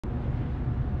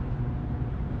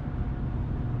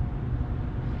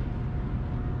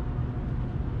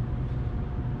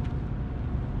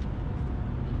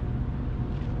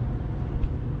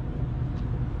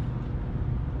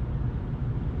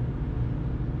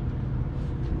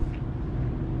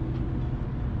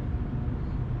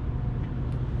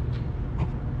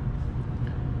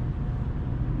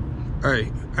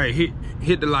Hey,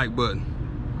 hit the like button.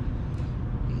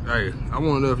 Hey, I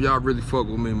wanna know if y'all really fuck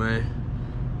with me,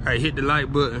 man. Hey, hit the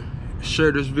like button,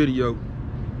 share this video,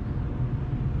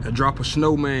 and drop a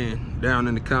snowman down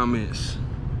in the comments.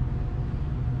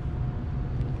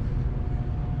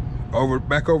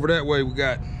 Back over that way, we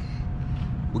got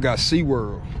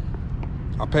SeaWorld.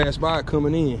 I passed by it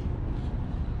coming in.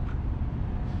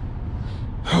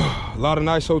 A lot of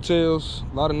nice hotels,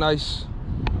 a lot of nice,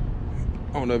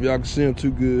 I don't know if y'all can see them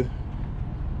too good.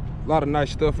 A lot of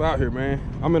nice stuff out here, man.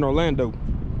 I'm in Orlando.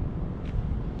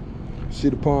 See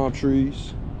the palm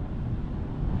trees.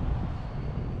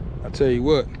 I tell you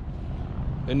what,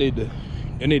 they need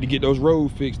to get those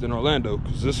roads fixed in Orlando,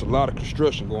 because there's a lot of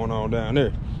construction going on down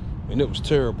there, and it was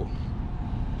terrible.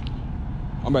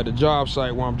 I'm at the job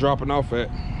site where I'm dropping off at.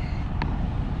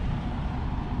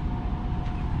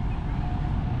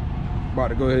 About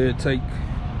to go ahead and take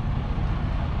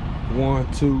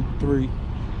 1, 2, 3.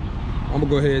 I'm gonna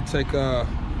go ahead and take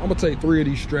I'm gonna take 3 of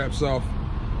these straps off.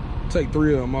 Take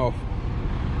 3 of them off.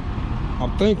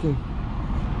 I'm thinking,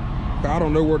 I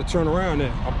don't know where to turn around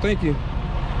at. I'm thinking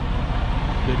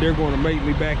that they're gonna make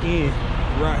me back in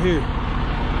right here.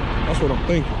 That's what I'm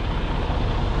thinking.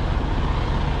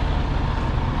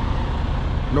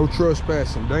 No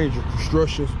trespassing, danger,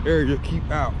 construction area,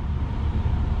 keep out.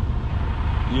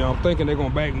 Yeah, I'm thinking they're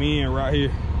gonna back me in right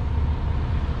here.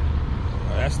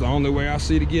 That's the only way I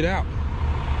see to get out.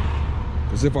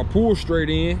 Because if I pull straight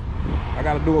in, I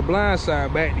gotta do a blind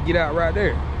side back to get out right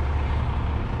there.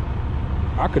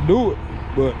 I could do it,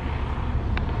 but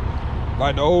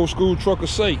like the old school truckers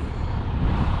say,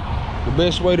 the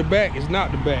best way to back is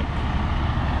not to back.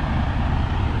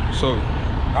 So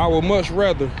I would much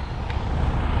rather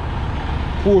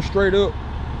pull straight up,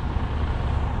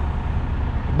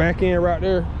 back in right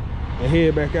there, and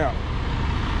head back out.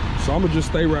 So I'm gonna just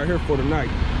stay right here for the night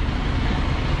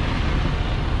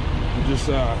and just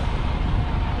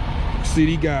see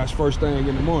these guys first thing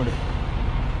in the morning.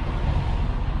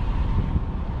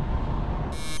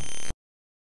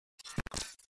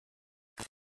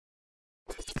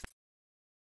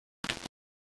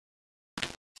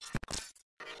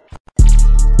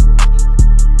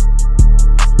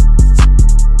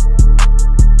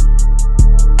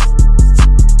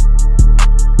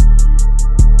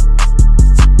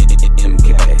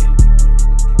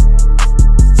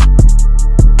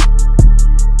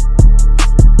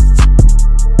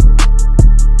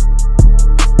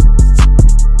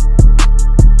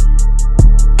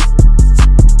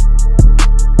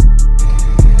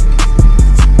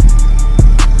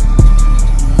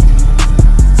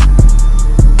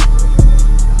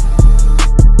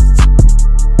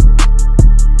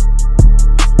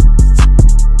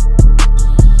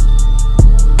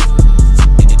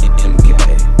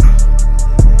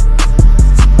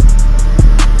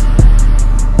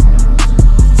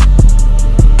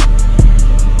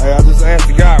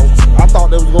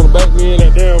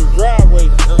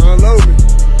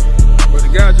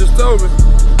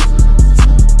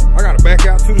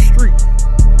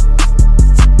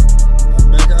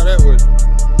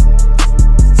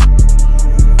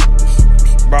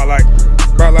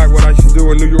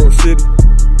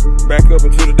 Back up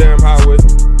into the damn highway.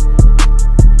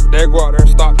 They go out there and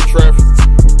stop the traffic.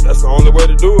 That's the only way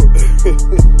to do it.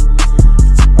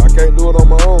 I can't do it on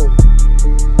my own.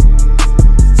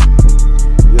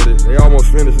 Yeah, they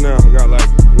almost finished now. We got like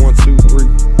 1, 2, 3.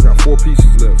 We got 4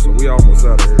 pieces left, so we almost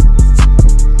out of here.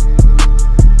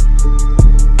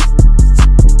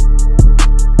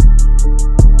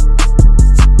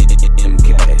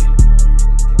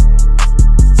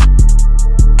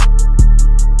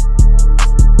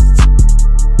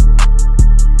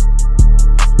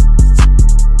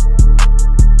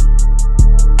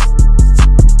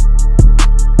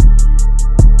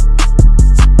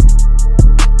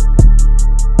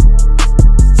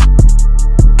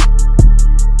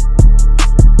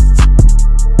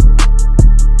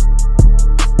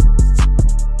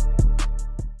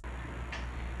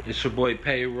 It's your boy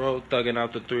Payroll, thugging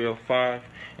out the 305,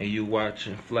 and you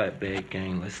watching Flatbed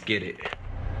Gang. Let's get it.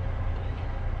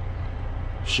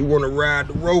 She wanna ride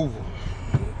the Rover.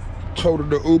 Told her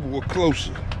the Uber was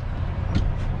closer.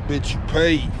 Bitch, you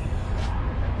paid.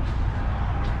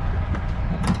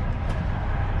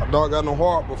 My dog got no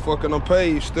heart, but fucking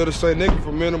unpaid. Instead of saying nigga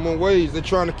for minimum wage, they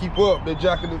trying to keep up. They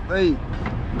jacking the pay.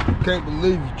 Can't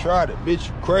believe you tried it, bitch.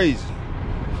 You crazy.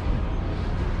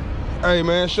 Hey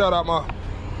man, shout out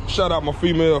my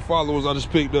female followers I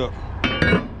just picked up.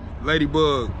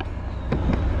 Ladybug.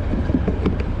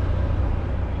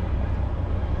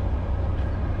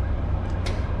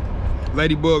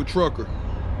 Ladybug Trucker.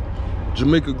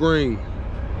 Jamaica Green.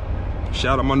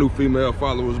 Shout out my new female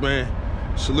followers, man.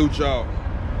 Salute y'all.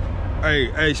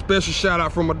 Hey, special shout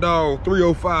out from my dog,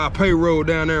 305 Payroll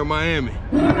down there in Miami.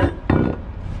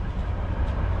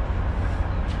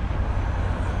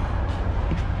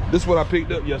 This is what I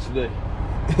picked up yesterday.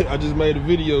 I just made a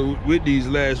video with these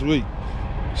last week,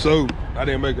 so I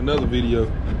didn't make another video.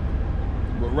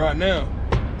 But right now,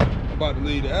 I'm about to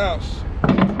leave the house.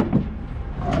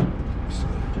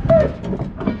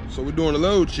 So we're doing a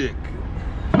load check.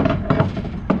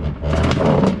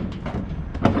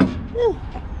 Woo.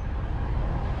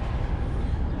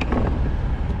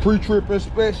 Pre-trip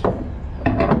inspection.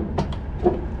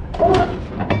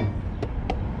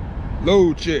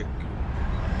 Load check.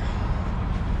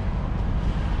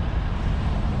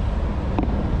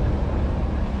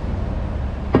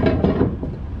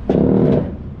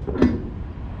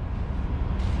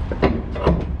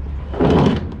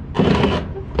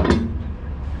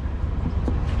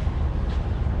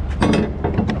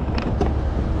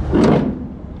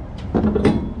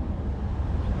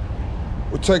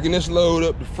 Taking this load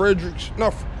up to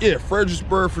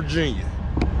Fredericksburg, Virginia.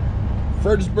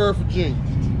 Fredericksburg, Virginia.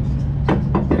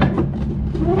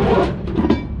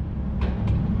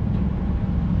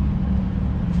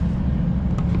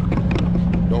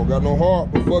 Don't got no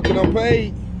heart, but fucking I'm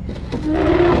paid.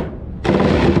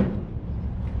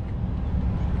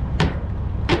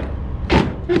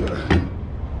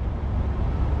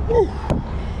 Woo.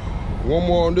 One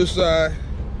more on this side.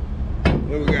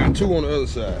 Then we got two on the other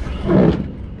side.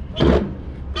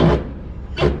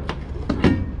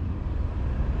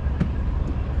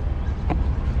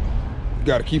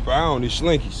 Got to keep an eye on these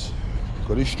slinkies,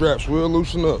 because these straps will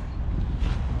loosen up.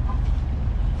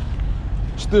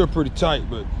 Still pretty tight,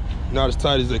 but not as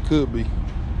tight as they could be.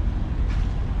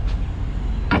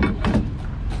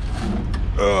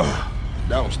 That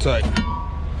one's tight.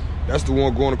 That's the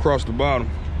one going across the bottom.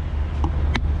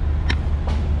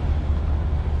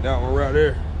 That one right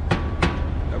there,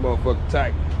 that motherfucker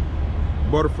tight.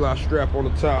 Butterfly strap on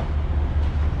the top.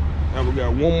 Now we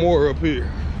got one more up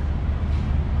here.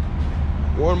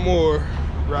 One more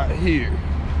right here.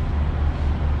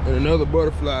 And another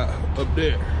butterfly up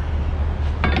there.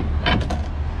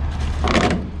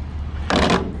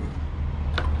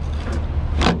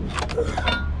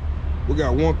 We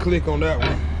got one click on that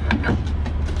one.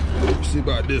 Let's see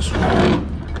about this one.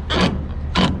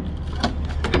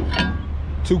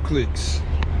 Two clicks.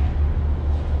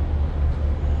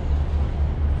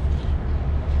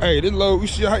 Hey, this load, you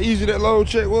see how easy that load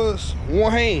check was?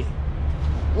 One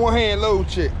hand load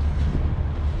check.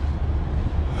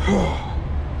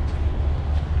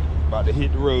 About to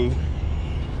hit the road.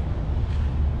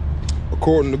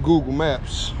 According to Google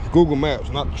Maps,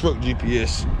 not the truck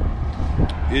GPS,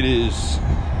 it is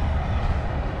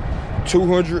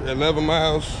 211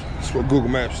 miles. That's what Google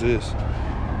Maps says.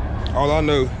 All I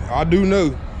do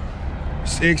know,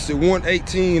 it's exit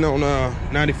 118 on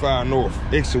 95 North,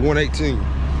 exit 118.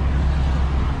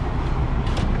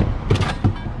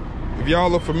 If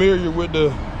y'all are familiar with the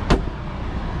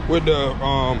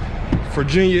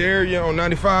Virginia area on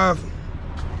 95,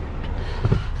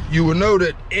 you will know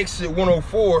that exit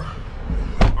 104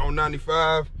 on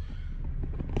 95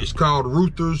 is called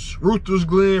Ruther's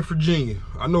Glen, Virginia.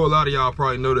 I know a lot of y'all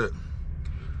probably know that.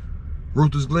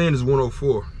 Ruther's Glen is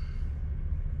 104.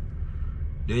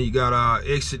 Then you got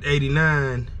exit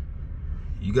 89.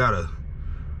 You got I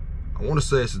want to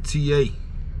say it's a TA.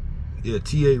 Yeah,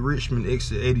 TA Richmond,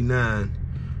 exit 89.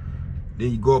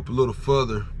 Then you go up a little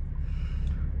further.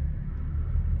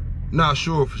 Not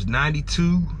sure if it's 92.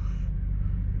 You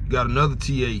got another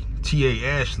TA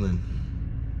Ashland.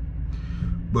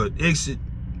 But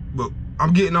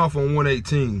I'm getting off on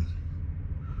 118.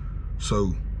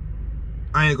 So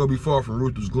I ain't gonna be far from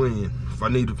Ruther's Glen. If I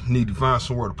need to find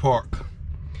somewhere to park,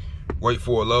 wait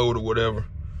for a load or whatever,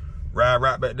 ride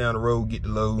right back down the road, get the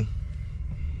load.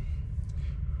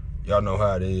 Y'all know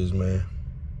how it is, man.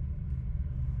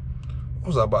 What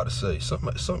was I about to say? Something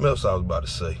else I was about to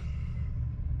say.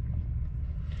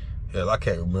 Hell, I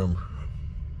can't remember.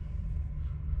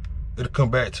 It'll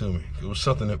come back to me. It was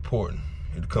something important.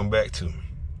 It'll come back to me.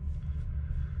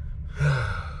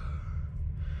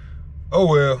 Oh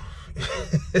well.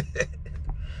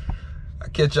 I'll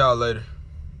catch y'all later.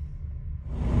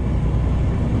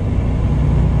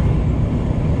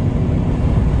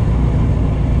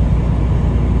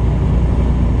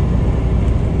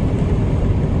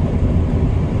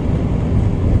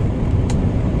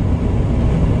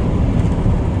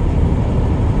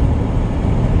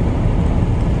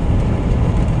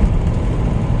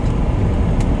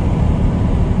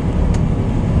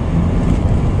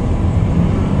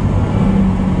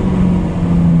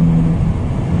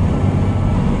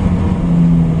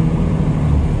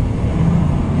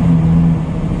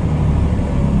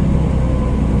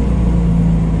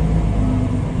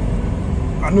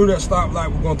 knew that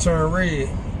stoplight was gonna turn red.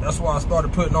 That's why I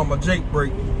started putting on my Jake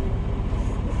brake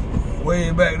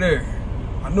way back there.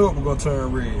 I knew it was gonna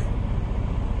turn red.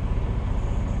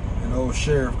 And the old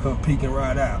sheriff come peeking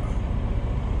right out.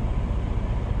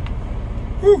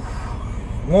 Whew.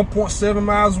 1.7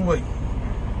 miles away.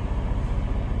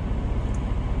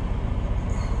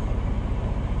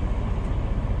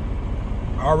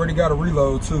 I already got a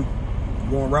reload too.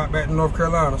 Going right back to North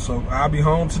Carolina, so I'll be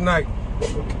home tonight.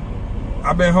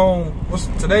 I've been home,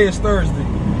 today is Thursday.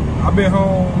 I've been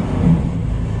home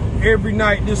every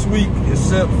night this week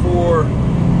except for,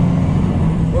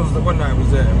 what night was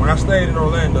that? When I stayed in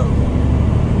Orlando.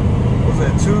 What was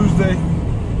that, Tuesday?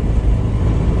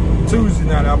 Tuesday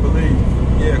night, I believe.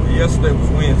 Yeah, yesterday was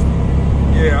Wednesday.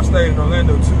 Yeah, I stayed in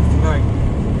Orlando Tuesday night.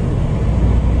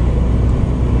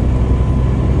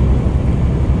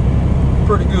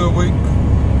 Pretty good week.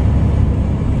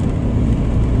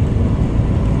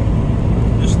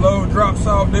 This load drops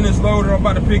off, then this load that I'm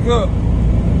about to pick up,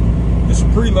 it's a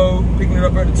preload, picking it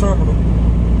up at the terminal.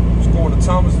 It's going to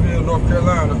Thomasville, North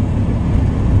Carolina.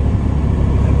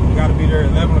 Got to be there at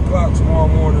 11 o'clock tomorrow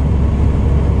morning.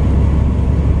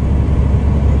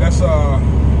 That's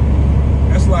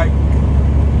like, I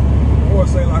would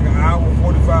say like an hour,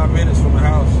 45 minutes from the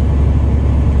house.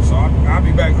 So I'll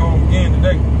be back home again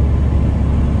today.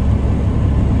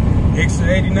 Exit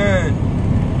 89,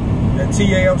 that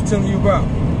TA I was telling you about.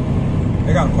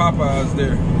 They got a Popeyes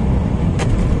there.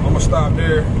 I'm gonna stop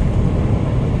there,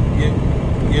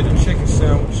 get a chicken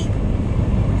sandwich,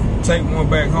 take one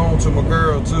back home to my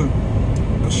girl too.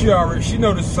 Cause she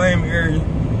know the same area.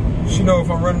 She know if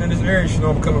I'm running in this area, she know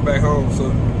I'm coming back home.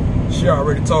 So she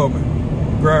already told me,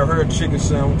 grab her a chicken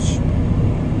sandwich.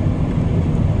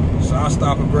 So I'll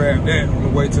stop and grab that on the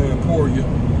way to Emporia.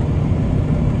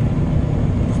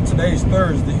 Today's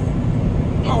Thursday.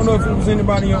 I don't know if there was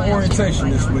anybody on orientation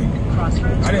this week.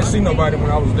 I didn't see nobody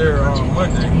when I was there on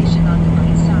Monday.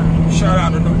 Shout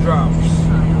out to new drivers.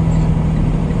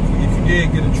 If you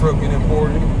did get a truck in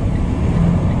Emporia.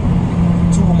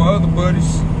 Two of my other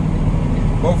buddies,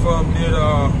 both of them did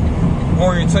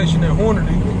orientation at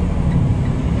Hornady.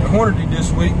 At Hornady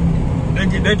this week. They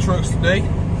get their trucks today.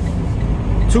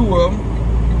 Two of them.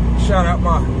 Shout out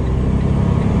my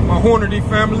Hornady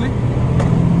family.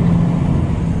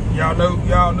 Y'all know, if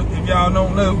y'all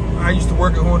don't know, I used to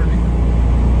work at Hornady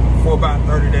for about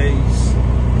 30 days.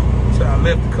 So I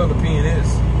left the color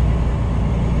PNS.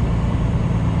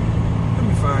 Let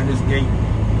me find this gate.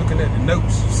 Looking at the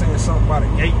notes, saying something about a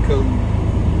gate code.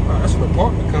 Oh, that's an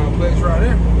apartment complex right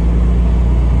there.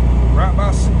 Right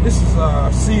by, this is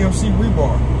CMC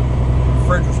Rebar,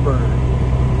 Fredericksburg.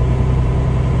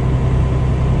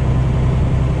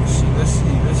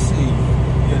 Let's see.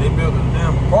 Yeah, they built a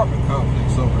damn apartment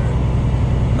complex over there.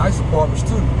 Nice apartments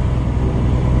too.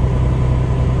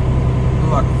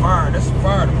 Look like a fire. That's a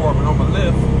fire department on my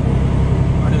left.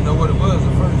 I didn't know what it was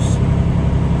at first.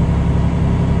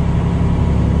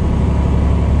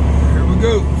 Here we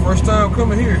go. First time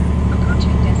coming here.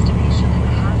 Approaching destination in a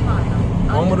half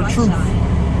mile. Home of the truth.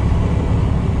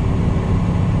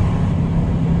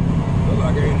 Look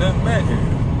like there ain't nothing back here.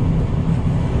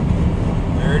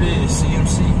 There it is,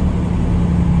 CMC.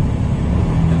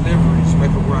 Deliveries,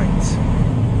 make a right.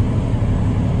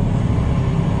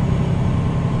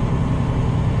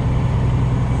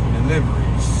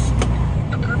 Deliveries.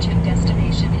 Approaching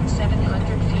destination in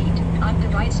 700 feet on the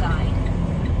right side.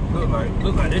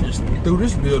 Look like they just threw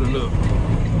this building up.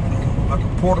 Like a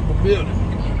portable building.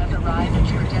 You have arrived at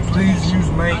your destination. Please use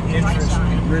main on the entrance right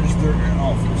side. and register at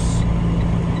office.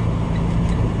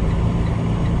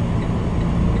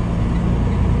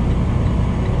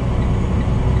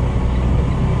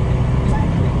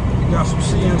 Got some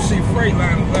CMC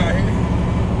Freightliners out here.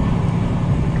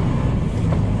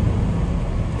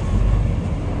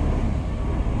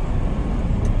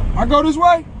 I go this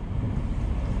way?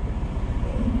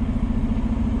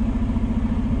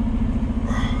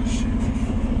 Oh, shit.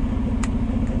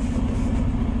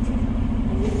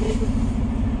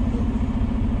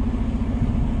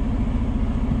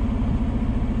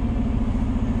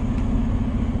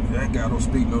 That guy don't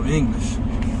speak no English.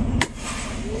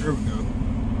 There we go.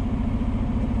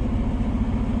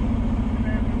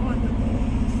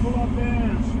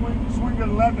 Swing to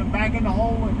the left and back in the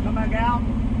hole and come back out.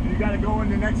 You got to go in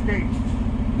the next gate.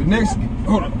 The next,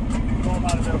 hold on.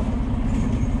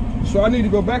 So I need to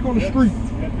go back on the street.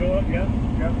 Yeah, go up, yeah.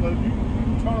 So you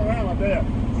can turn around like that.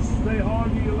 Just stay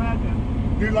hard to your left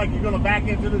and do like you're going to back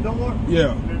into the door.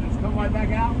 Yeah. And then just come right back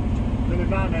out. Then if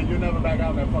not, man, you'll never back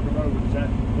out on that fucking road with the chat.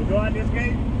 So go out this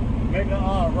gate, make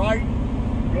a right,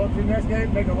 go up to the next gate,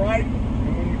 make a right,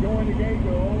 and when you go in the gate,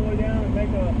 go all the way down, and make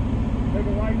a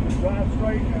right, and drive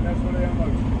straight, and that's where they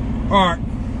unload you. All right.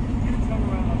 Turn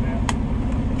around up there.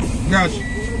 Gotcha.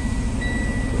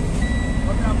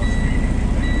 Look out for speed.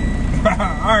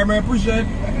 All right, man. Appreciate it.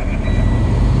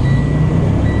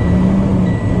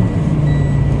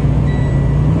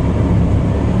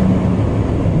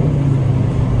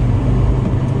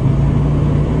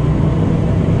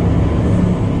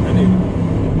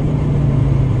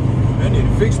 They need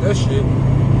to fix that shit.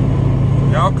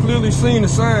 Y'all clearly seen the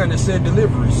sign that said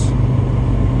deliveries.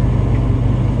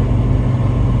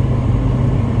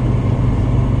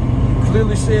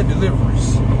 Clearly said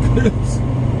deliveries.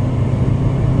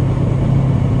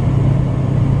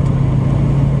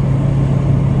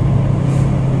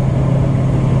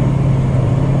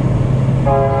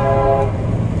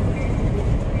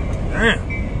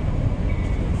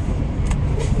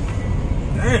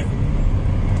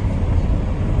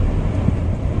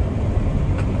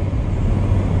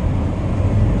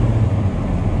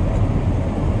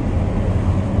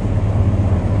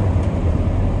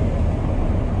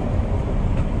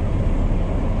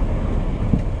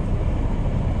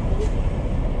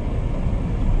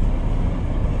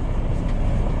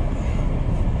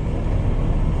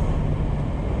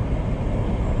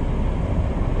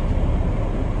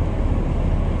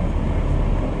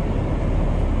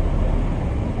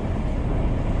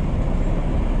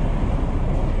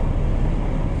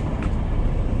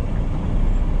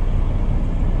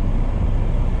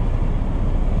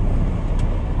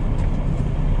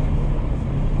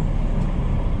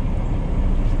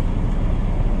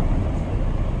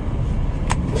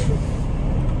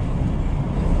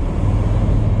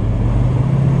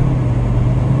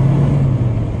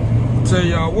 Tell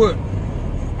y'all what,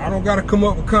 I don't gotta come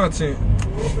up with content.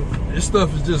 This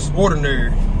stuff is just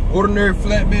ordinary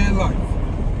flatbed life.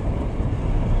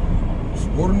 It's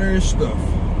ordinary stuff.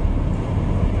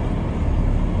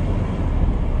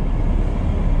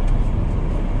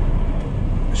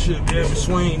 I should be able to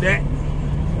swing that.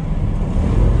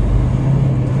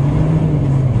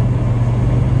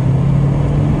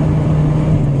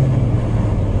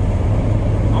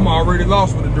 I'm already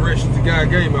lost with the directions the guy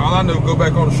gave me. All I know is go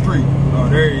back on the street. Oh,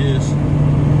 there he is. Just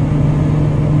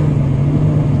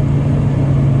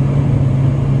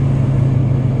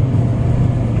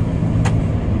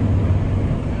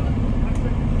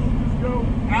go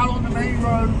out on the main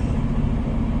road,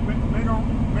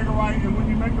 make a right, and when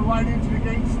you make the right into the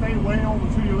gate, stay way over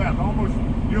to your left. Almost,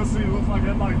 you'll see it looks like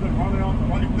everybody's been running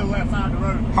on the left side of the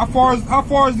road. How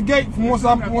far is the gate from once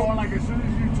I? Like as soon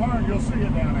as you turn, you'll see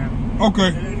it down there.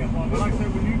 Okay. But like I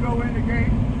said, when you go in the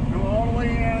gate, go all the way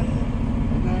in,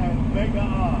 and then make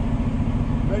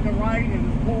a right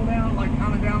and just pull down, like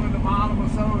kind of down in the bottom or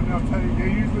so, and they'll tell you.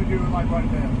 They usually do it like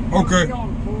right there. Okay. See all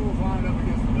the pools lined up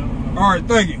against the building. All right,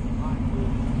 thank you.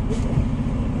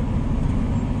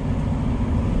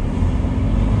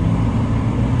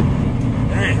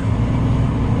 Damn.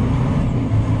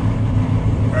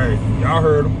 Hey, y'all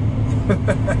heard him.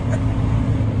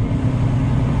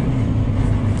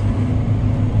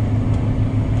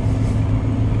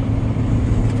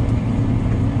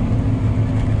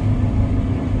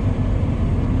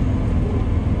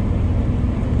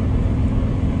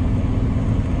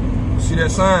 See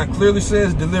that sign? Clearly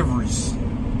says deliveries.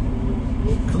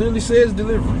 Clearly says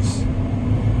deliveries. So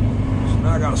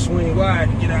now I gotta swing wide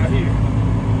to get out here.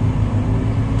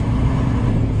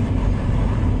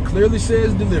 Clearly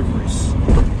says deliveries.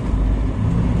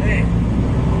 Damn.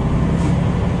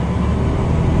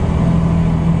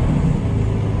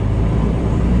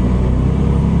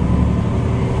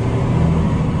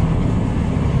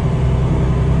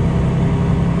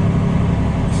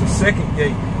 It's the second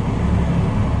gate.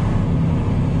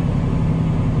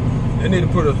 They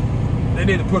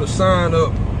need to put a sign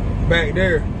up back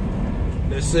there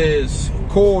that says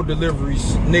coil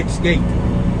deliveries next gate.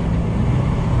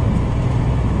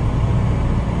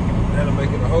 That'll make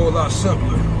it a whole lot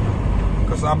simpler.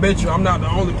 Cause I bet you I'm not the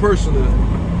only person to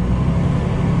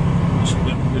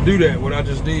do that, what I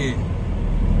just did.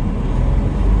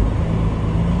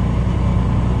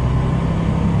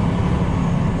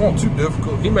 It wasn't too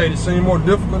difficult. He made it seem more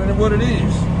difficult than what it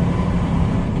is.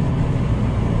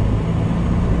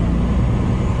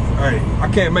 Hey, I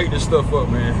can't make this stuff up,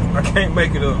 man. I can't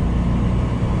make it up.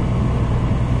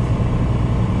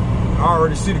 I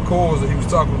already see the coils that he was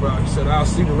talking about. He said, I'll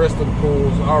see the rest of the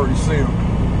coils. I already see them.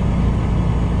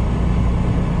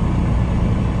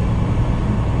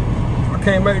 I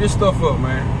can't make this stuff up,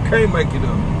 man. I can't make it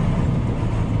up.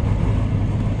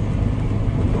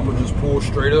 I'm gonna just pull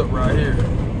straight up right here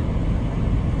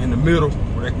in the middle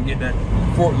where they can get that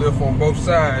forklift on both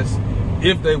sides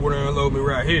If they were to unload me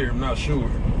right here, I'm not sure.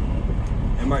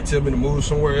 They might tell me to move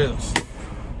somewhere else.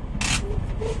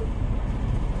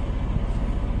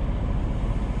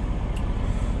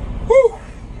 Woo!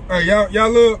 Hey,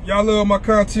 y'all love my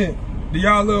content. Do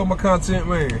y'all love my content,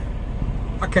 man?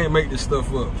 I can't make this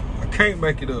stuff up. I can't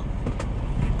make it up.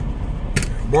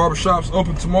 Barbershop's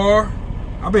open tomorrow.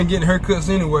 I've been getting haircuts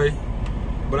anyway,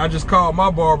 but I just called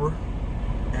my barber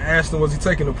and asked him, was he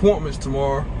taking appointments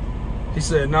tomorrow? He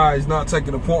said, nah, he's not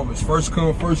taking appointments. First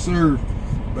come, first serve.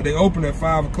 But they open at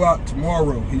 5 o'clock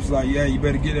tomorrow. He's like, yeah, you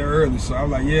better get there early. So I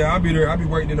was like, yeah, I'll be there. I'll be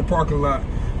waiting in the parking lot.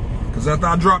 Because after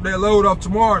I drop that load off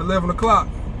tomorrow at 11 o'clock,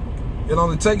 it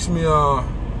only takes me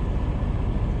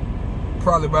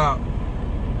probably about,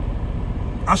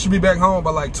 I should be back home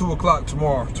by like 2 o'clock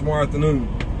tomorrow afternoon.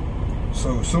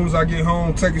 So as soon as I get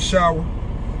home, take a shower,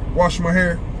 wash my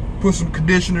hair, put some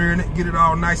conditioner in it, get it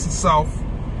all nice and soft,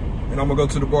 and I'm gonna go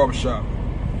to the barbershop.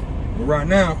 But right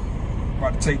now, I'm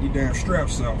about to take these damn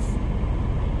straps off.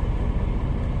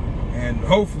 And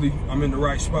hopefully I'm in the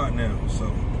right spot now. So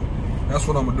that's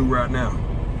what I'm gonna do right now.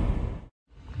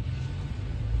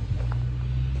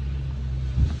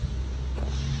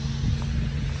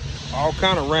 All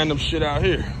kind of random shit out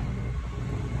here.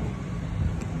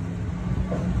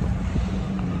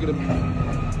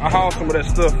 I hauled some of that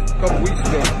stuff a couple weeks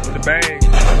ago with the bags.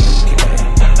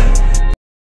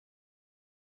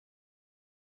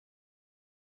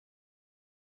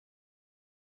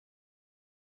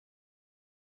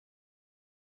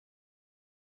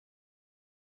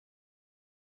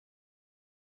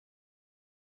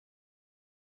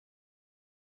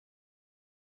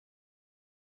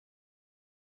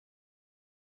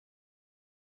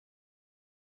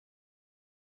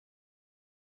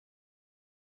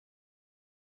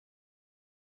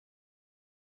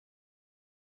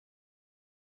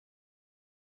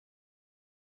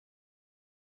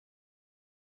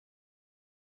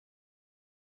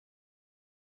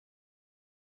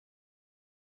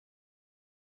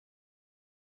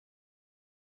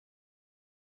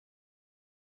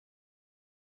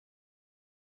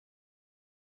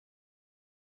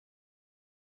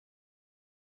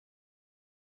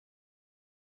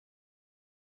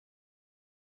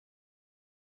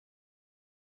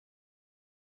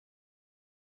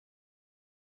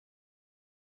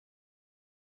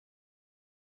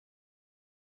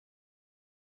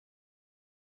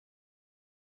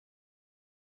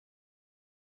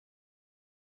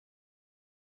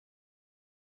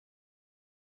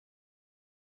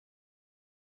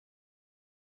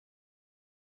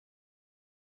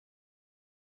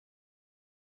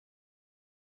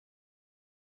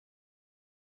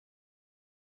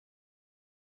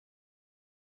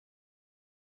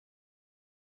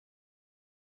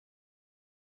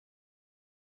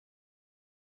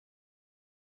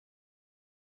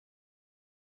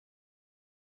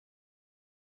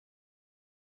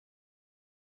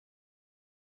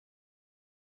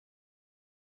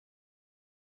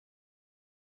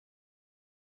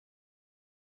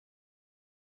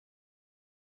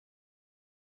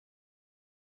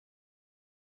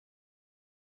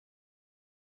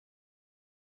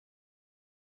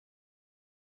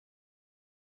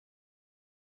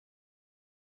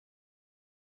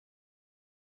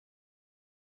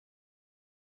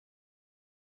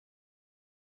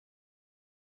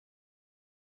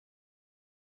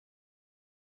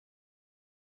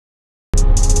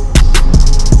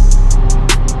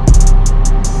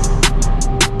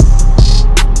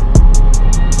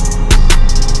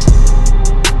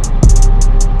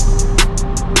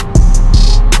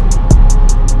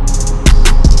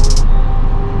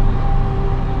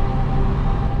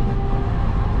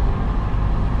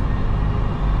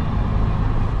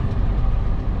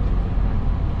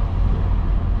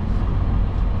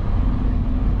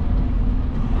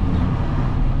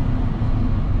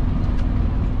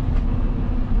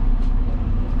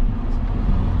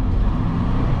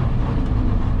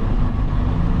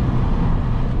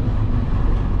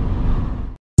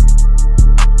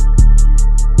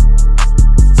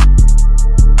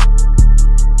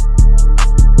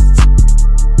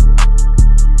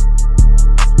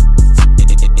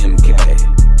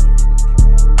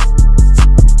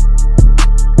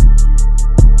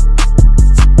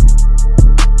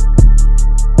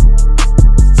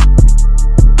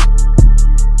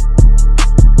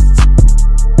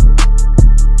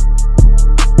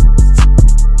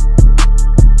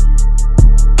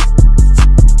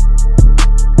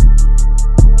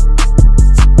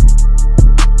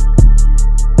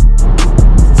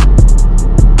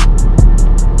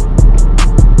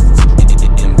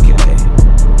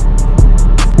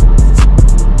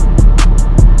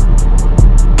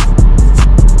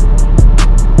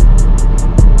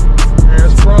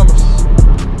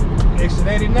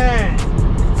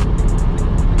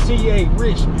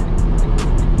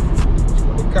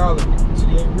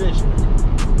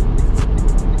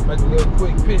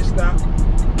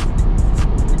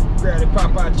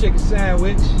 fried chicken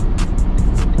sandwich.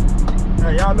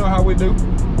 Hey, y'all know how we do.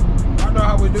 Y'all know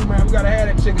how we do, man. We gotta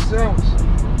have that chicken sandwich.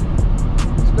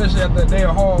 Especially after a day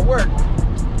of hard work.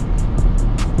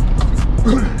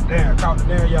 Damn, caught the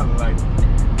damn yellow light.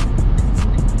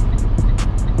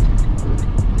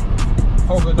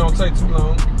 Hopefully it don't take too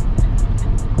long.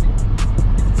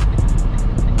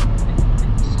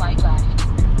 Slight left.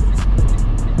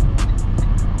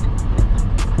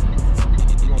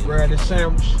 We're gonna grab this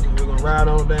sandwich and we're gonna ride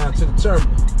on down to the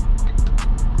terminal.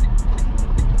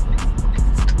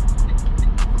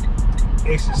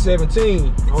 Exit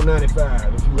 17 on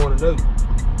 95 if you want to know.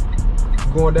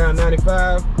 You're going down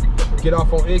 95, get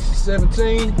off on exit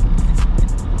 17,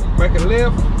 make a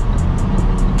left,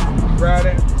 ride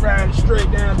it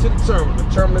straight down to the terminal. The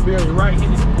terminal be on your right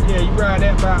hand. Yeah, you ride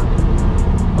that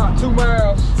about 2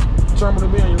 miles. The terminal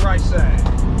be on your right side.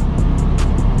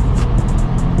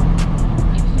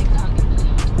 In 600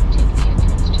 feet, take the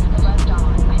entrance to the left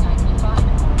on I-95.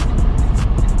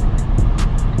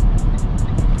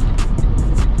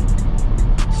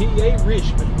 TA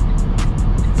Richmond.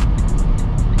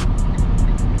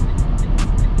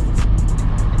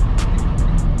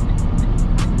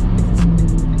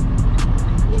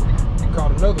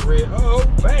 Caught another red. Oh,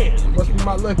 man. Must be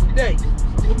my lucky day.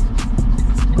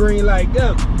 Green light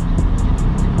go.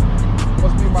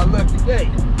 Must be my lucky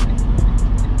day.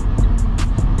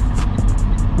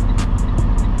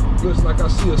 Looks like I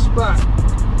see a spot.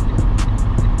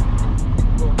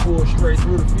 Gonna pull straight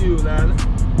through the fuel line.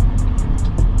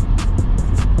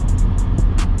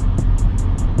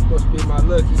 Must be my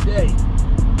lucky day.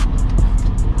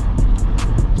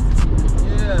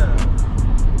 Yeah.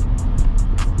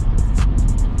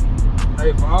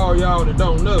 Hey, for all y'all that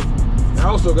don't know, I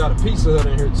also got a Pizza Hut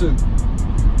in here too.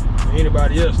 For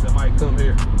anybody else that might come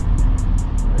here,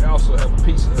 they also have a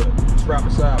Pizza Hut. It's right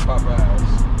beside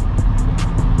Popeyes.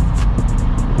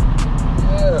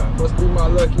 Yeah, must be my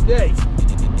lucky day.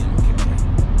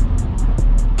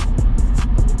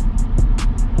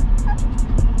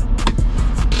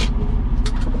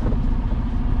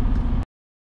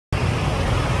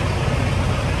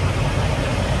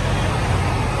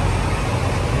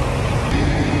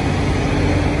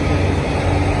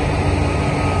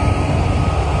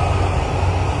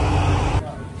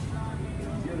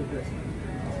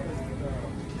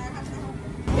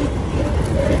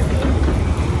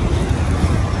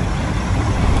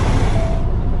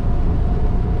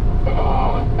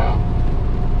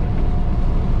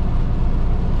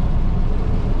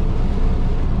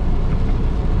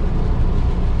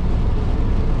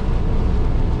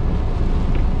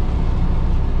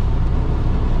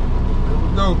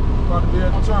 About to be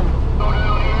at the terminal.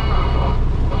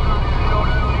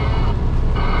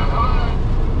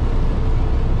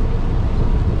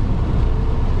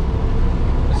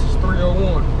 This is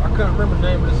 301. I couldn't remember the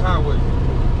name of this highway. I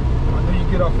knew you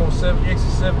get off on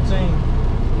exit 17. I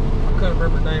couldn't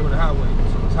remember the name of the highway.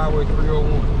 So it's Highway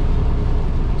 301.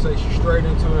 It takes you straight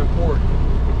into Emporia.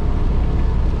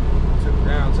 To the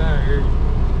downtown area.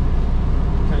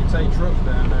 Can't take trucks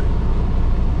down there.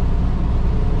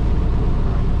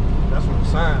 That's what the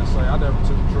signs say. I never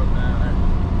took a truck down there.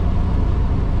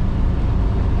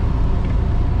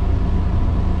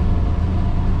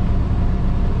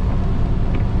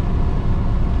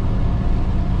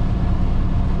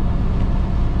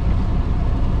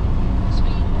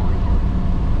 Speed warning.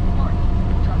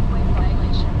 Warning. Truck weight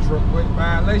violation. Truck weight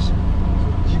violation. That's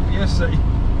what the GPS say.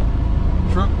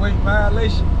 Truck weight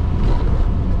violation.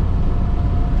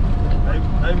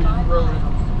 Maybe the road.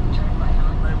 Turn right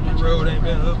on. Maybe the road ain't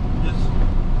been up. This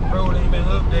road ain't been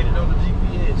updated on the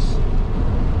GPS.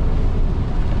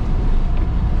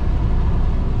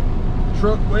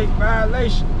 Truck weight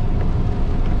violation.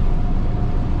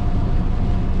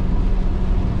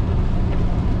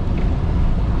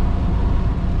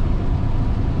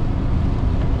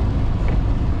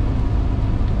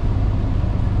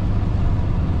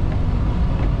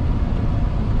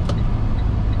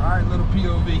 Alright, little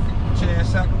POV. Get your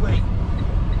ass out the way.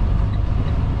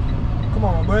 Come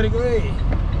on, buddy, go ahead.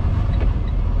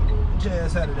 Get your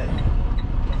ass out of there.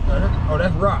 Oh,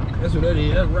 that's rock. That's what that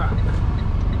is. That's rock.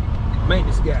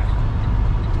 Maintenance guy.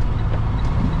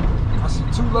 I see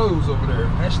 2 loads over there.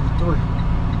 Actually 3.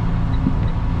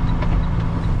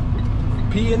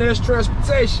 P&S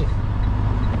Transportation.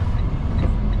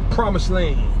 Promised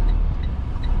Land.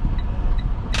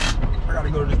 I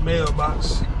gotta go to this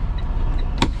mailbox.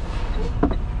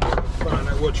 Find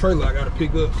out what trailer I gotta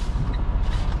pick up.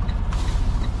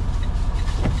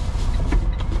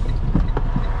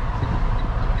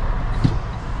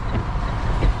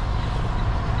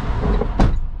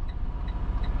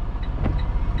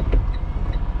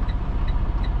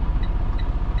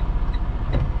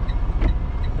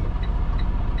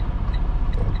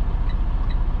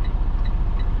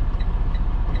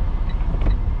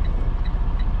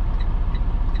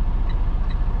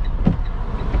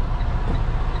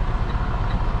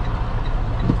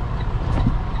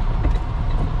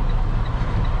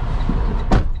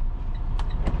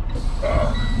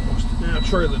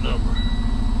 trailer number.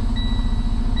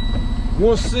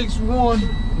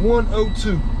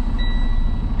 161102.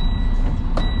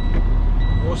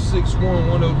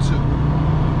 161102.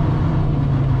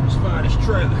 Let's find this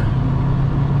trailer.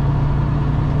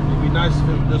 It'd be nice if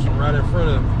it was this one right in front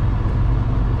of me.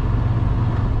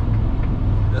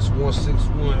 That's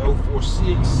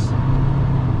 161046.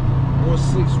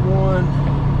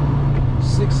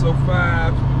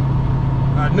 161605.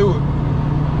 I knew it.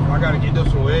 I gotta get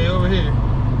this one way over here.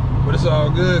 But it's all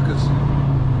good because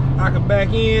I can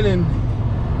back in and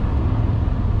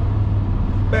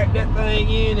back that thing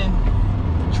in and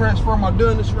transfer my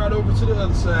doneness right over to the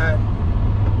other side.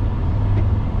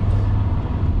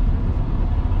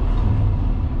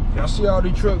 Y'all see all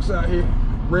these trucks out here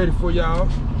ready for y'all.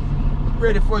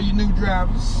 Ready for you new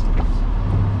drivers.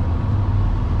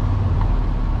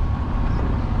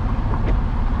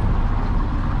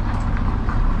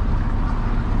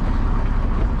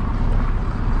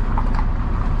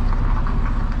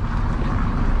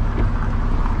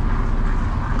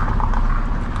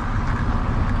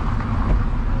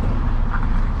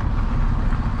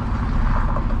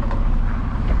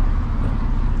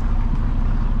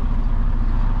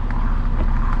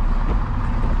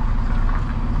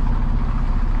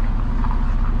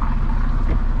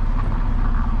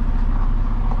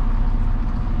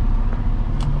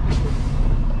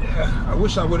 I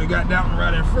wish I would have got that one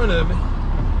right in front of me.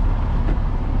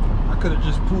 I could have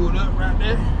just pulled up right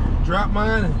there, dropped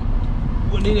mine, and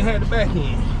wouldn't even have the back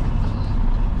end.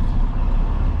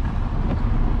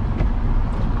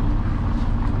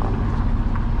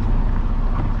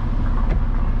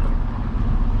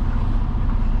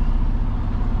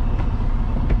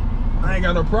 I ain't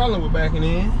got no problem with backing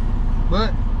in,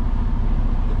 but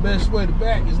the best way to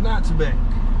back is not to back.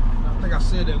 I think I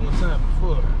said that one time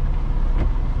before.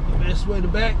 The best way to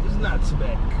back is not to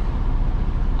back.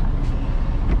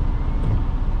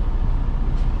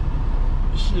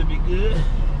 It should be good.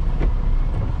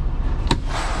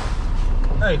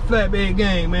 Hey, flatbed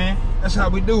gang, man. That's how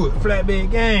we do it.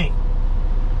 Flatbed gang.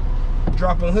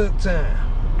 Dropping hook time.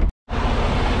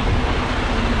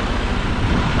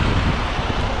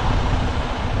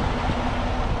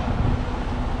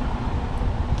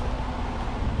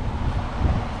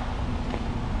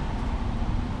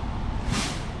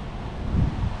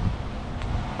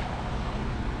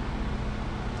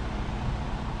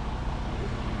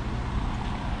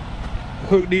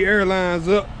 Hook the airlines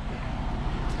up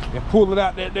and pull it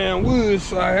out that damn wood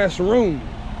so I have some room.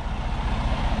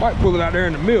 Might pull it out there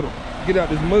in the middle, get out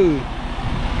this mud.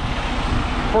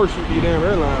 First hook these damn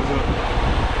airlines up.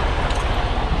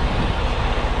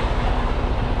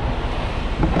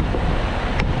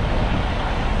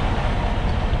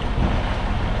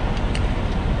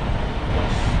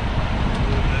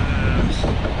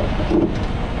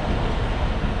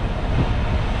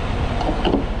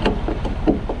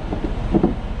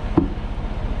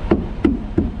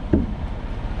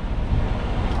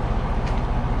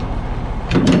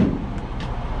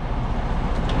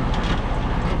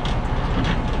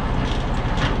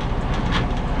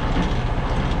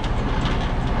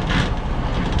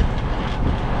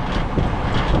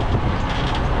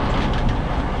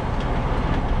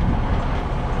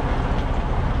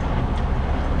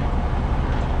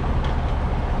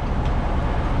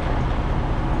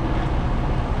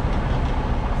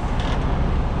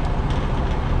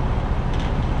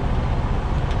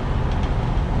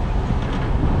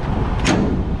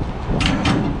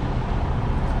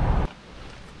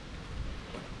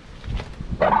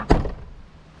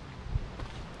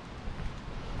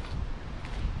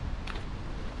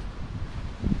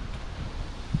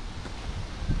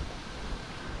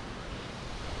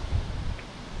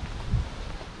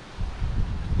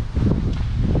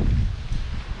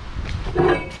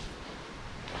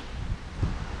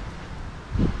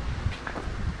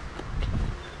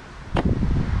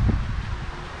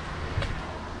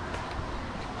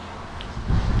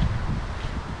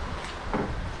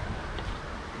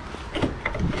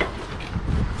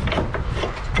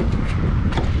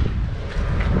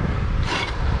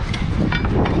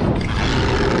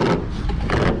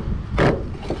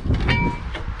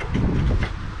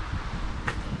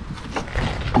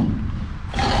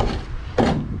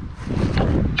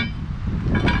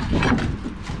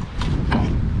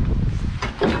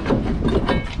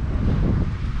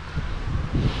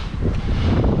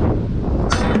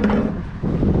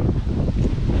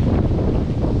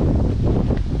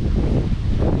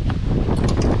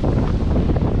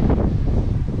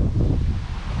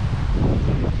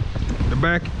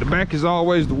 The back is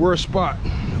always the worst spot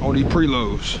on these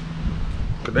preloads,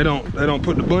 cause they don't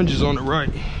put the bungees on it right.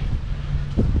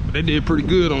 But they did pretty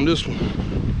good on this one.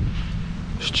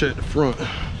 Let's check the front.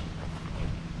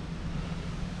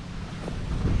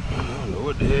 I don't know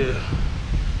what the hell.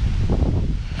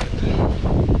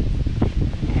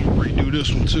 I'm gonna redo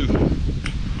this one too.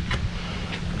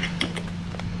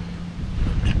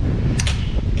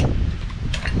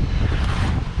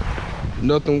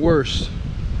 Nothing worse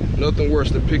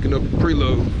than picking up a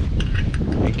preload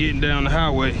and getting down the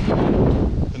highway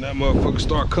and that motherfucker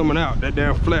start coming out. That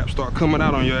damn flap start coming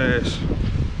out on your ass.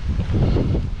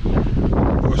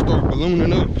 Or start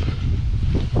ballooning up.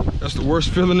 That's the worst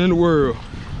feeling in the world.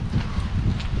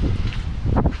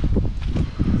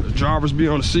 The drivers be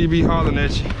on the CB hollering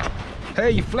at you. Hey,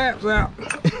 your flap's out.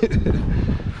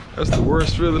 That's the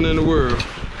worst feeling in the world.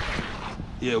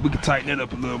 Yeah, we can tighten it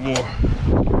up a little more.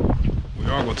 We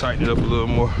are gonna tighten it up a little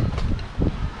more.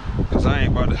 Cause I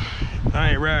ain't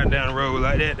riding down the road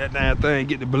like that. That damn thing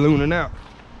get the ballooning out.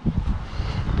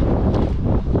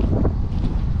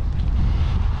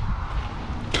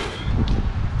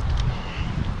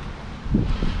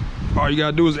 All you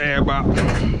gotta do is add about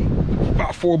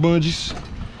 4 bungees.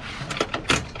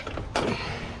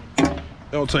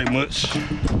 Don't take much.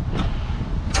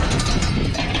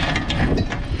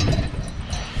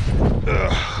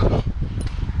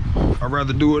 I'd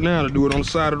rather do it now than do it on the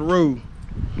side of the road.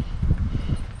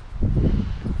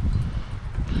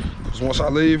 Because once I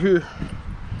leave here,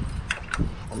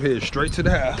 I'm headed straight to the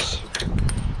house.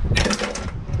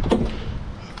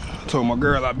 I told my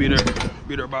girl I'd be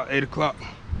there about 8 o'clock.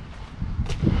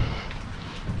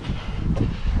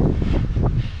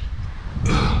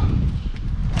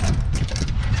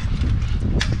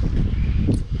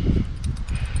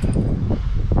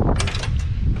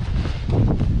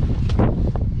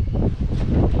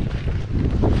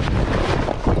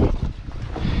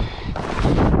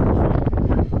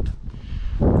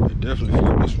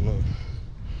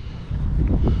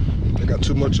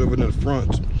 Too much of it in the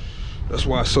front. That's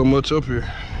why it's so much up here.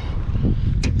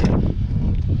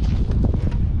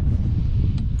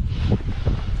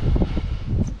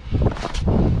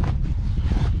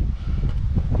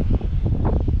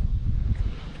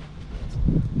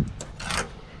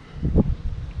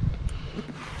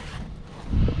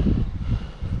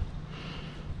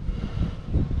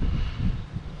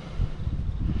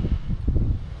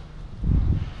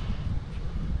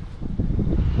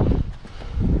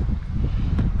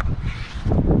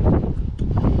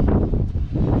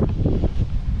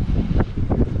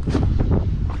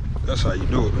 That's how you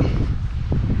do it.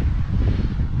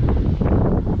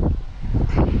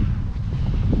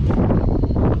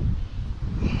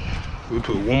 We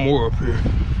put one more up here.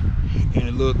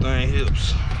 Any little thing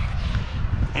helps.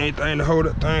 Anything to hold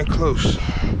that thing close.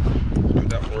 Put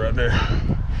that one right there.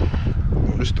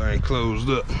 Want this thing closed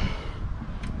up.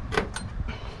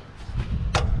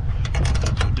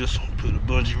 Put this one, put a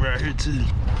bungee right here too.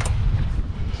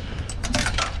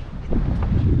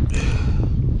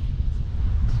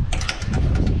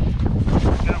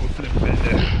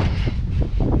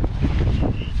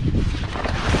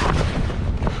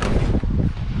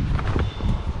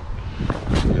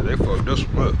 This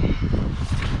one up.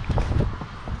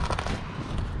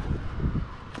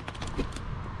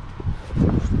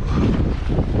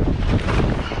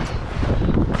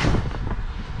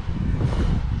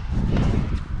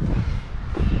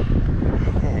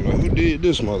 I don't know who did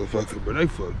this motherfucker, but they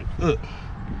fucked it up.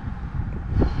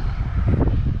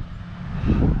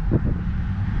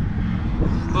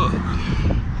 Look.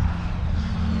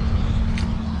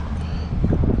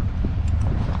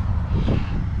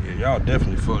 Y'all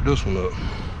definitely fucked this one up.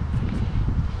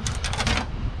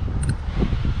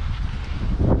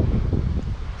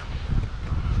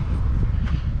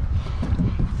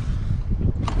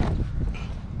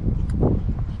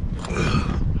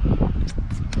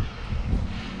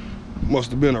 Must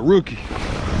have been a rookie.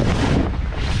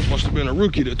 Must have been a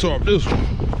rookie that topped this one.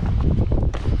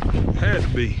 Had to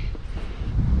be.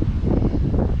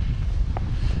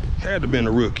 Had to have been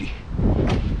a rookie.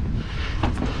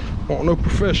 Want no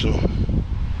professional.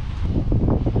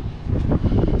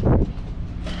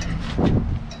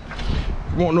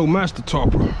 Want no master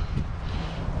topper.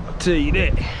 I'll tell you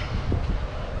that.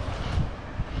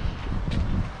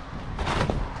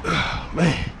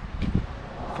 Man,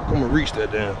 fuck, I'm gonna reach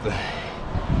that damn thing.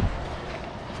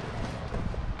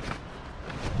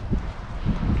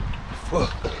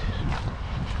 Fuck.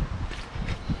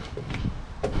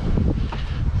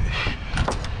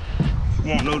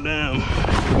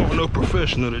 Want no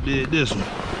professional that did this one.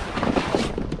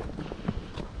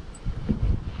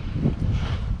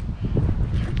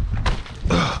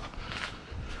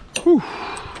 Whew.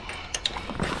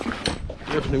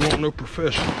 Definitely want no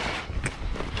professional.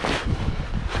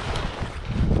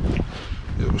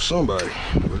 with somebody,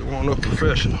 but it wasn't a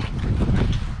professional.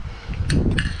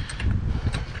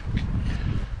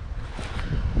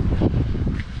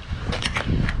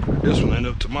 This one ain't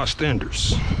up to my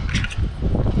standards.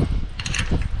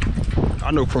 I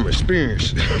know from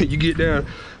experience. You get down,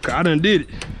 cause I done did it.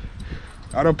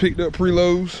 I done picked up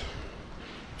preloads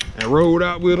and rolled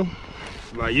out with them.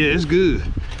 Like, yeah, it's good.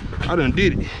 I done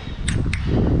did it.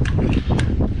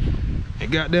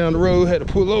 And got down the road, had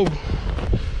to pull over.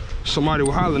 Somebody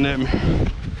was hollering at me.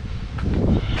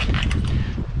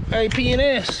 Hey,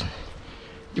 PNS,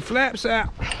 your flaps out.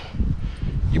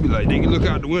 You be like, nigga, look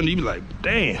out the window, you be like,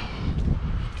 damn.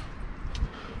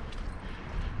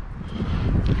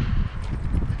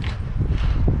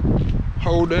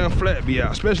 Whole damn flat be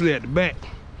out, especially at the back.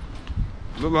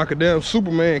 Look like a damn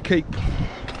Superman cape.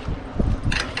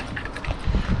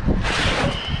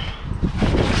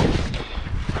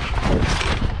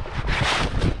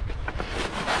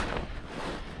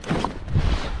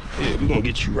 Yeah, we're gonna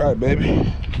get you right,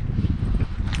 baby.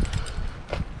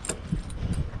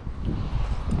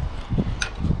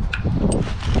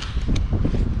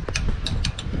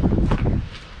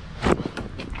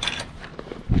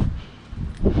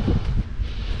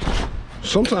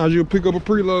 Sometimes you'll pick up a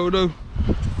preload though.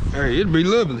 Hey, it'll be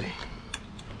lovely.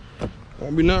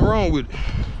 Won't be nothing wrong with it.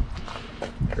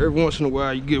 Every once in a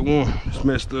while you get one that's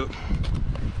messed up.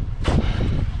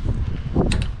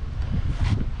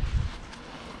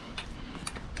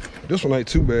 This one ain't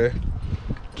too bad.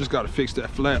 Just gotta fix that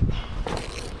flap.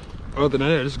 Other than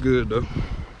that, it's good though.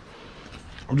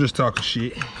 I'm just talking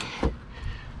shit.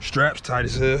 Straps tight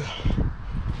as hell.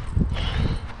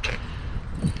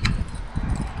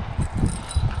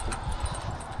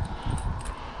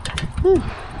 Whew.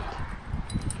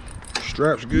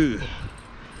 Straps good.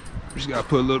 Just gotta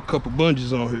put a little couple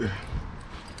bungees on here.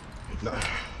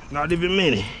 Not even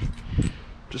many.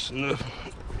 Just enough.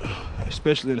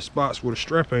 Especially in the spots where the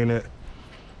strap ain't at.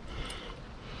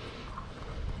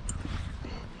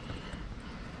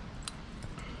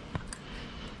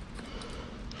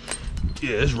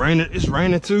 Yeah, it's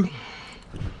raining too.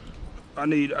 I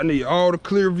need all the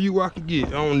clear view I can get.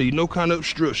 I don't need no kind of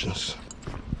obstructions.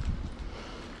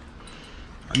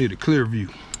 I need a clear view.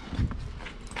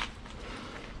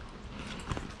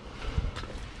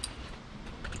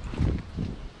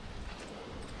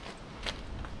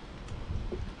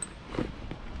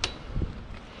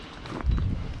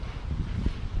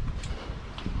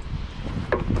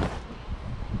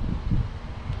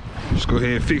 Just go ahead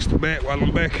and fix the back while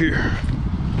I'm back here.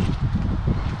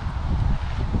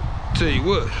 Tell you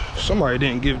what, somebody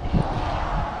didn't give.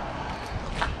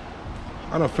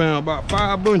 I done found about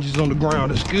 5 bungees on the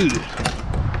ground. That's good.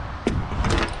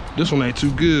 This one ain't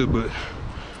too good, but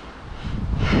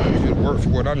it'll work for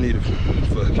what I needed.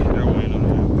 Fuck it, that one ain't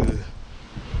no good.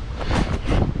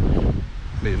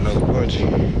 Need another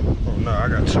bungee. Oh no, I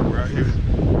got 2 right here.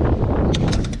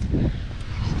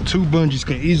 2 bungees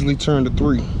can easily turn to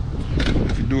 3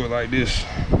 if you do it like this.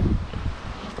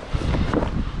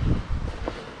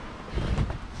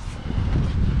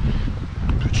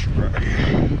 Put you right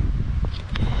here.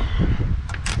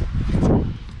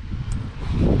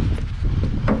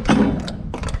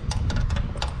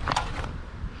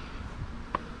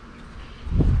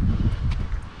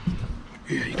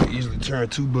 Yeah, you can easily turn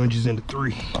 2 bungees into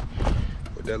 3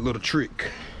 with that little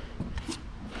trick.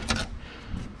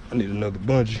 I need another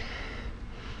bungee.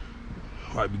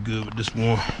 Might be good with this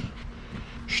one.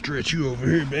 Stretch you over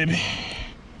here, baby.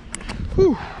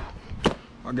 Whew.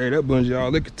 I gave that bungee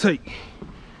all it could take.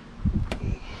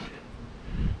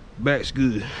 Back's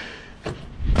good.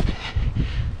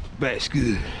 Back's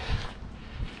good.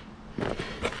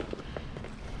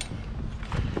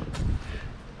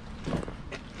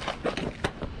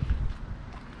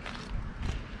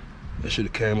 That should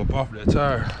have came up off that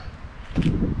tire.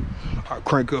 I'll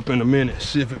crank up in a minute,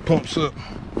 see if it pumps up.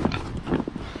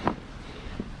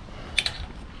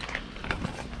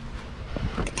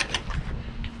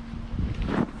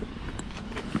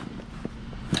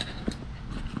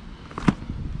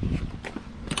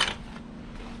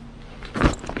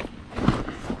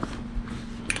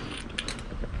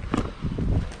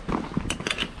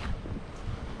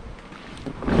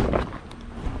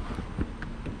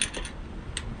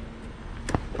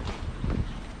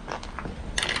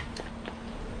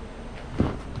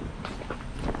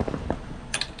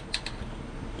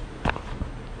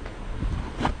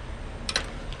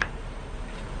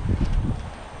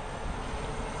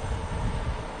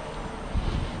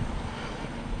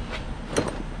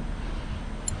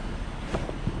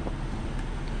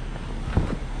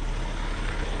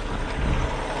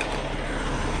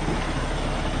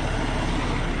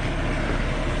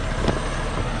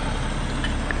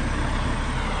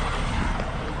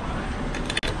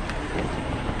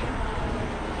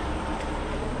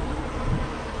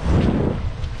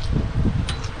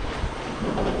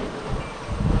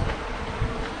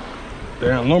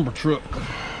 damn lumber truck.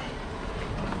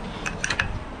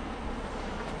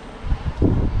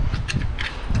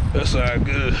 That's all right,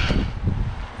 good.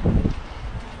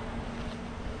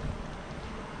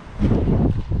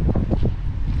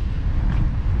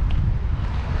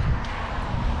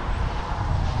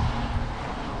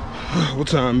 What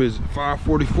time is it?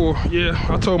 5:44. Yeah,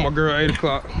 I told my girl 8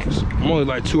 o'clock. I'm only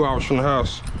like 2 hours from the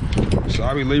house, so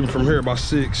I'll be leaving from here by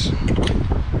 6.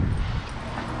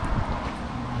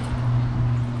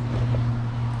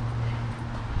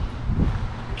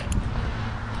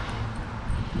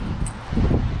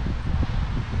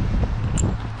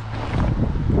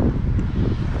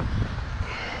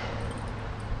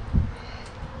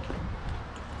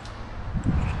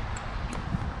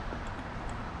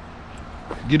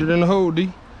 Get it in the hole,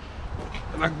 D.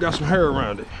 Like I got some hair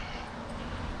around it.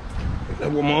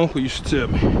 That's what my uncle used to tell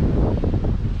me.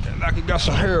 Like it got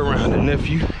some hair around it,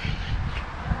 nephew.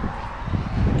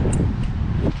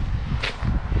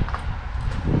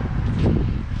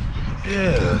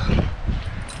 Yeah.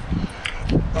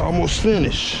 Almost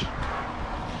finished.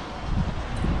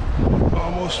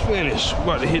 Almost finished. We're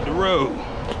about to hit the road.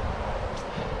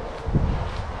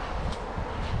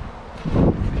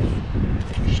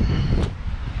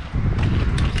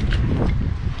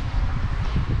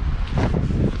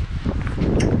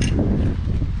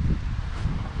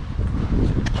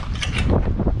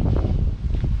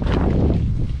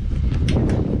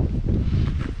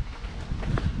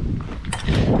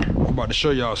 To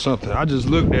show y'all something. I just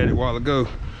looked at it a while ago.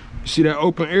 You see that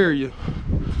open area?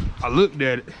 I looked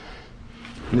at it,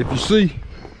 and if you see,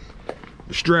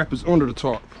 the strap is under the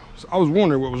tarp. So I was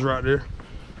wondering what was right there.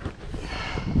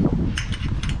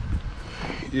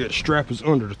 Yeah, the strap is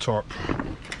under the tarp.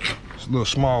 It's a little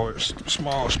small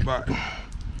spot.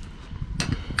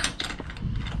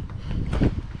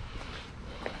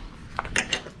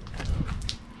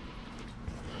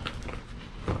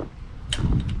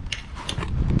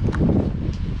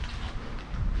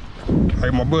 Hey,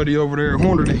 my buddy over there at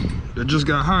Hornady that just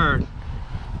got hired,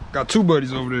 got 2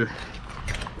 buddies over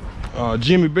there.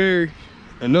 Jimmy Berry,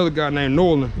 another guy named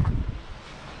Norland.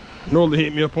 Norland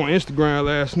hit me up on Instagram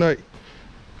last night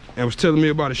and was telling me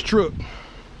about his truck.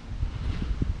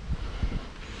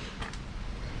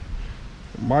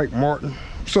 Mike Martin.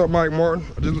 What's up, Mike Martin?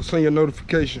 I just sent you a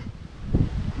notification.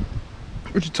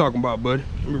 What you talking about, buddy?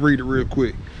 Let me read it real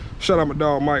quick. Shout out my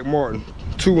dog, Mike Martin.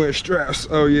 2-inch straps.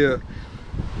 Oh, yeah.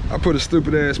 I put a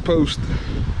stupid ass post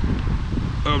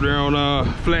up there on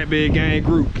Flatbed Gang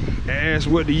group and asked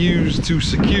what to use to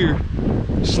secure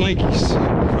slinkies.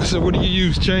 I said, what do you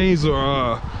use, chains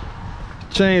or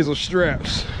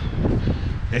straps?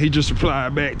 And he just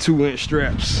replied back, 2-inch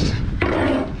straps.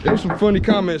 There was some funny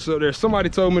comments up there. Somebody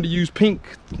told me to use pink.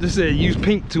 They said use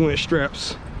pink 2-inch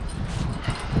straps.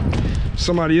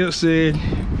 Somebody else said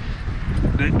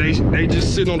they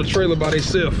just sit on the trailer by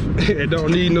themselves and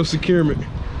don't need no securement.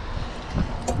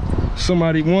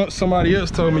 Somebody else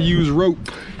told me use rope.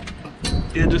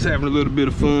 Yeah, just having a little bit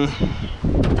of fun.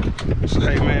 So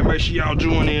hey man, make sure y'all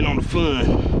join in on the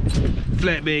fun.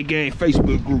 Flatbed Gang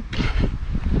Facebook group.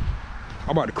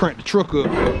 I'm about to crank the truck up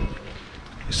and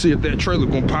see if that trailer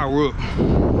gonna power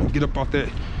up. Get up off that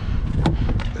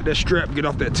strap, get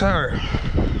off that tire.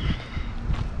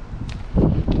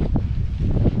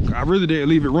 I really didn't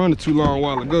leave it running too long a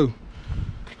while ago.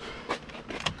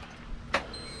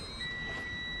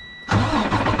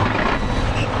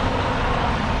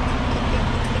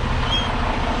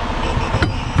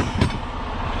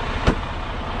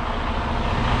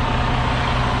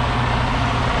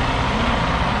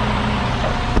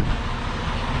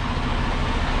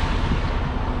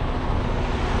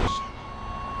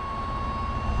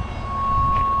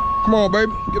 Come on,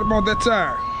 baby, get up on that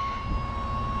tire.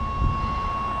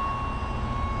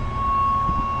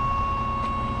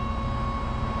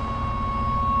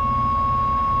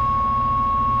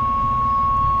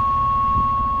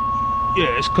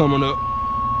 Yeah, it's coming up.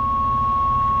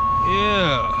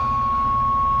 Yeah.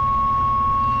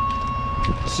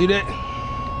 See that?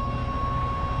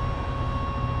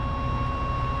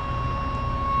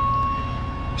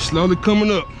 Slowly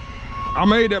coming up. I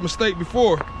made that mistake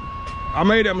before. I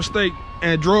made that mistake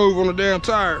and drove on the damn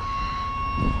tire.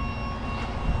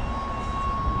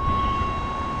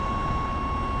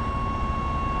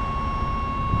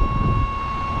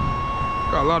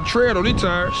 Got a lot of tread on these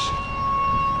tires.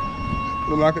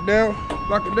 Look like a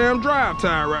damn drive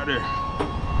tire right there.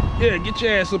 Yeah, get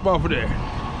your ass up off of there.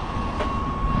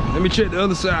 Let me check the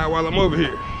other side while I'm over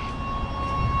here.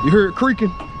 You hear it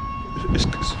creaking? It's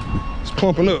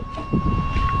pumping up.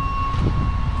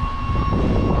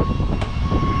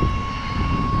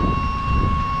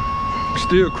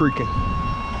 Still creaking.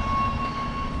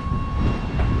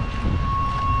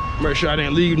 Make sure I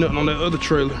didn't leave nothing on that other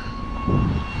trailer.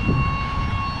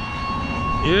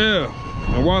 Yeah,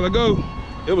 a while ago,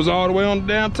 it was all the way on the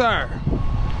damn tire.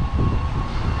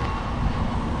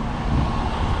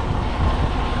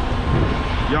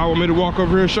 Y'all want me to walk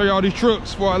over here and show y'all these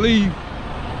trucks before I leave?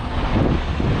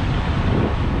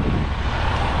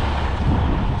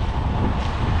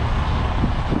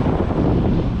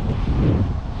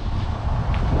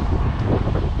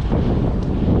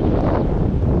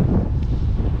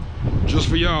 Just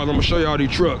for y'all, I'm gonna show y'all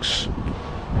these trucks.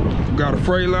 We got a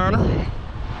Freightliner,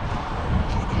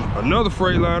 another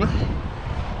Freightliner,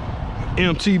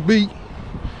 MTB.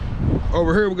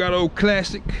 Over here we got an old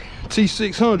classic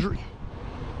T600,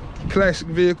 classic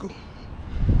vehicle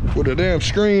with a damn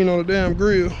screen on the damn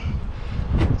grill.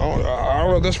 I don't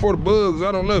know if that's for the bugs,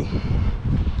 I don't know.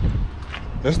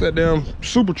 That's that damn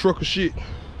super trucker shit.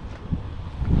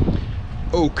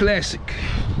 Old classic.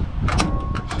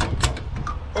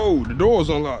 Oh, the door's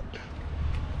unlocked.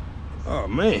 Oh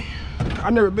man, I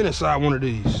never been inside one of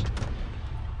these.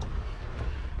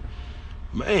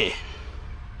 Man.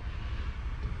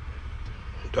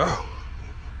 Dog.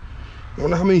 I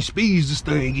wonder how many speeds this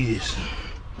thing is.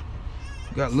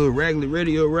 Got a little raggedy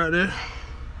radio right there.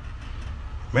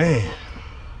 Man.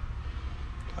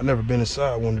 I never been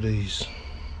inside one of these.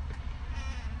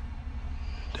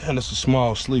 Damn, that's a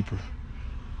small sleeper.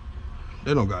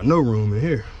 They don't got no room in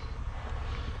here.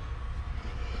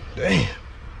 Damn.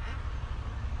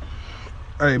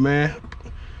 Hey man,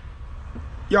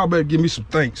 y'all better give me some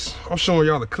thanks. I'm showing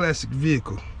y'all the classic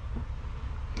vehicle.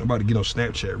 I'm about to get on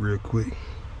Snapchat real quick.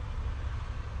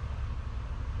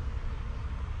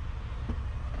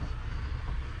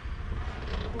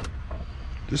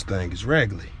 This thing is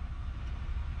raggedy.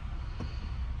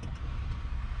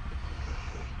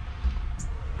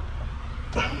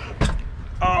 I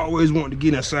always wanted to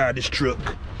get inside this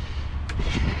truck.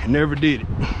 I never did it.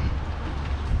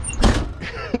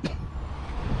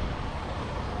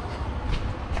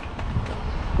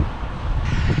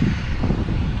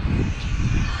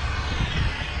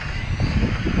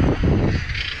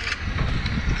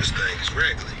 This thing is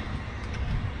raggedy.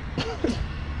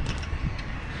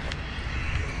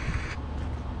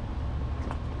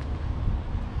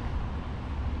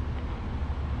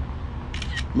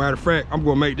 Matter of fact, I'm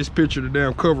gonna make this picture the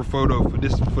damn cover photo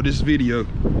for this video.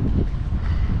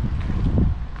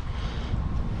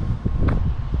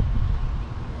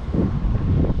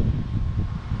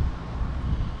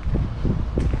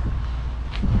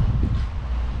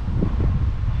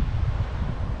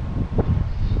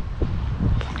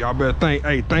 Y'all better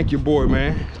thank your boy,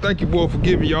 man. Thank your boy for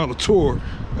giving y'all a tour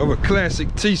of a classic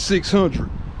T600.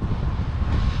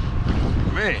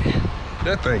 Man,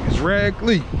 that thing is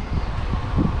raggedy.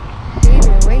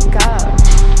 Baby, wake up.